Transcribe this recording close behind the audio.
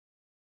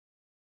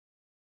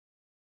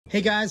Hey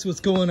guys,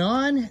 what's going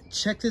on?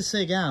 Check this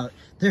thing out.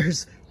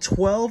 There's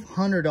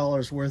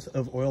 $1,200 worth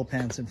of oil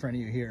pans in front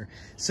of you here.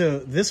 So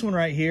this one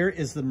right here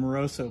is the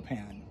Moroso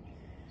pan.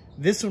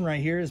 This one right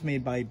here is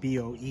made by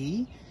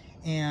BOE.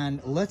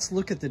 And let's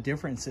look at the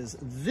differences.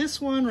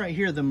 This one right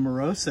here, the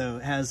Moroso,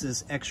 has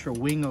this extra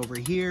wing over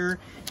here,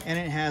 and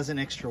it has an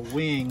extra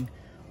wing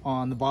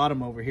on the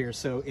bottom over here.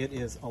 So it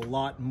is a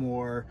lot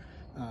more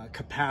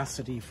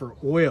capacity for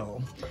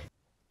oil.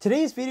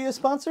 Today's video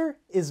sponsor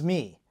is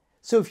me.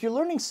 So if you're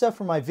learning stuff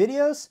from my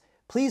videos,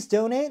 please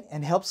donate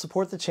and help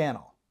support the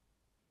channel.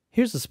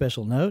 Here's a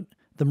special note.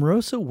 The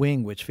Moroso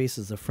wing, which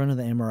faces the front of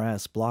the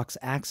MRS, blocks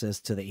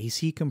access to the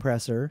AC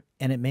compressor,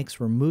 and it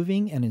makes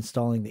removing and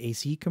installing the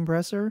AC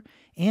compressor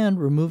and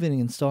removing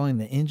and installing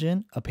the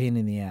engine a pain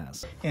in the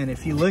ass. And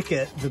if you look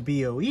at the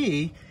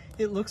BOE,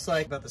 it looks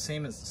like about the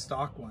same as the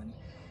stock one.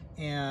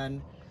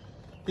 And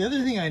the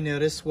other thing I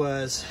noticed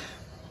was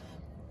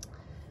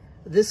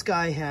this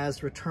guy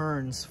has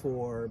returns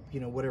for, you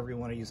know, whatever you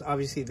want to use.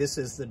 Obviously, this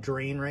is the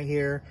drain right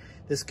here.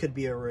 This could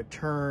be a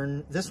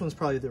return. This one's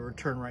probably the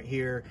return right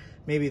here.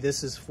 Maybe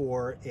this is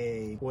for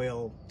a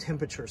oil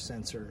temperature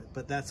sensor,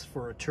 but that's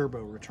for a turbo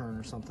return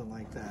or something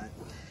like that.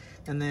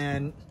 And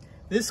then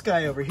this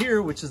guy over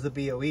here, which is the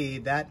BOE,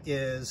 that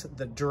is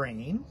the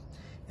drain.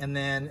 And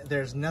then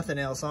there's nothing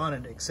else on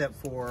it except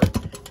for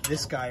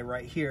this guy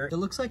right here. It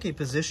looks like a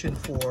position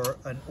for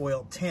an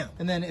oil temp.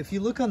 And then if you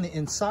look on the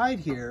inside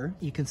here,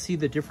 you can see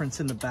the difference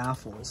in the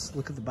baffles.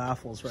 Look at the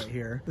baffles right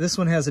here. This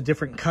one has a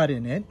different cut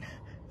in it.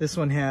 This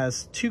one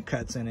has two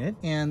cuts in it,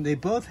 and they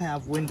both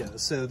have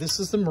windows. So this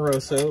is the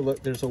Moroso.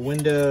 Look, there's a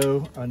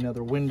window,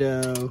 another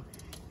window,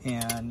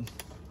 and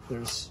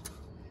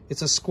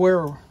it's a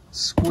square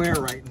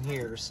right in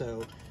here.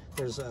 So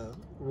there's a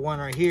one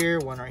right here,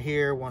 one right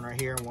here, one right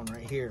here, and one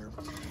right here.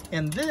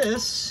 And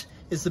this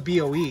is the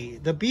BOE.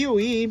 The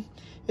BOE,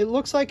 it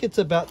looks like it's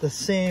about the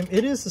same.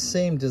 It is the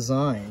same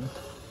design.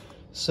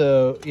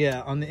 So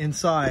yeah, on the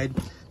inside,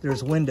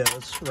 there's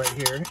windows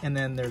right here. And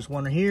then there's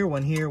one here,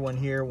 one here, one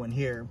here, one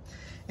here.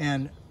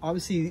 And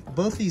obviously,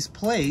 both these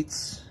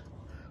plates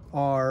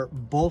are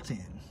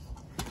bolt-in.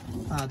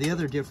 The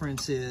other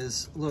difference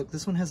is, look,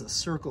 this one has a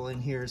circle in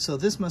here. So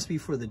this must be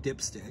for the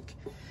dipstick.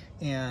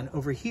 And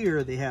over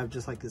here, they have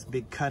just like this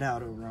big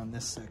cutout over on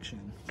this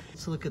section.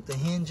 Let's look at the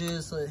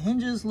hinges. The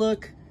hinges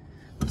look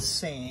the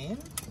same.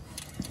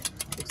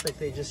 Looks like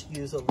they just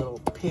use a little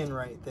pin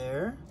right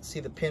there.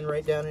 See the pin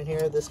right down in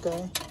here, this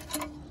guy?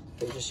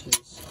 They just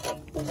use a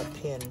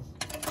pin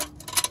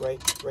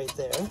right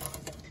there.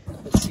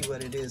 Let's see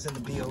what it is in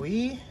the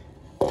BOE.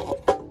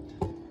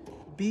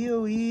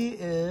 BOE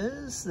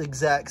is the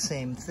exact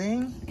same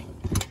thing.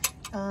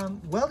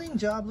 Welding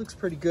job looks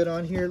pretty good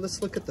on here.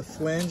 Let's look at the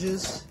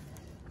flanges.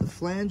 The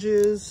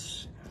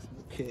flanges,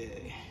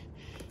 okay.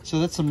 So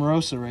that's the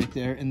Moroso right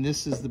there, and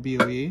this is the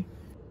BOE.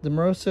 The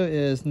Moroso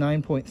is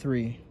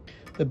 9.3.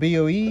 The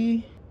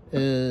BOE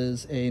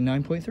is a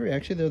 9.3.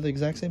 Actually, they're the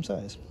exact same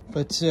size.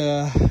 But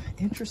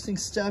interesting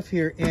stuff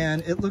here,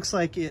 and it looks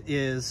like it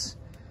is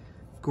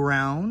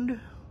ground.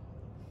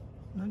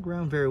 Not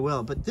ground very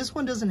well, but this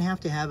one doesn't have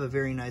to have a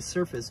very nice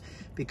surface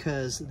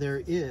because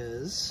there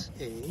is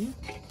a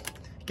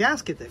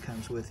gasket that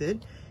comes with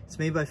it. It's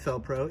made by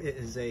Felpro. It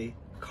is a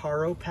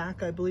Caro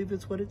pack, I believe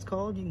it's what it's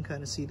called. You can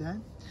kind of see that.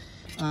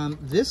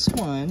 This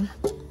one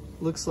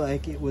looks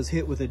like it was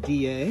hit with a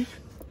DA,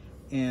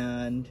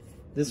 and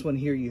this one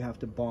here you have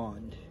to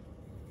bond.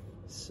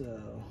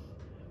 So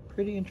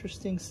pretty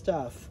interesting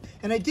stuff.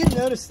 And I did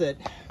notice that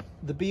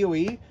the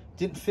BOE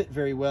didn't fit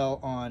very well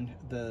on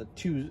the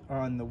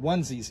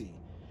 1ZZ.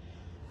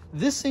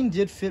 This thing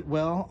did fit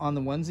well on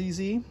the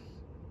 1ZZ,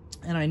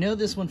 and I know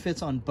this one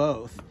fits on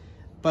both.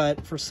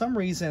 But for some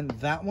reason,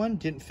 that one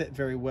didn't fit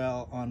very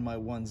well on my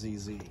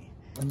 1ZZ.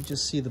 Let me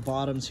just see the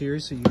bottoms here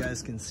so you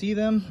guys can see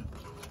them.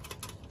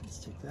 Let's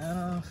take that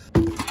off.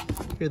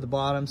 Here are the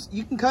bottoms.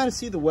 You can kind of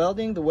see the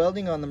welding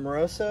on the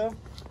Moroso.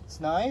 It's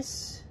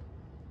nice.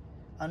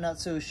 I'm not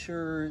so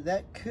sure.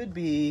 That could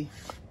be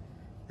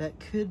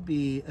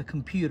a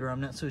computer.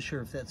 I'm not so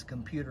sure if that's a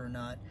computer or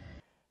not.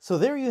 So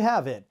there you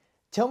have it.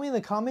 Tell me in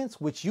the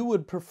comments which you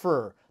would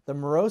prefer, the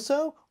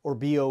Moroso or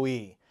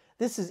BOE.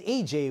 This is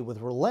AJ with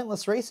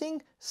Relentless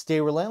Racing. Stay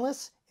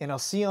relentless, and I'll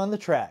see you on the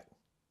track.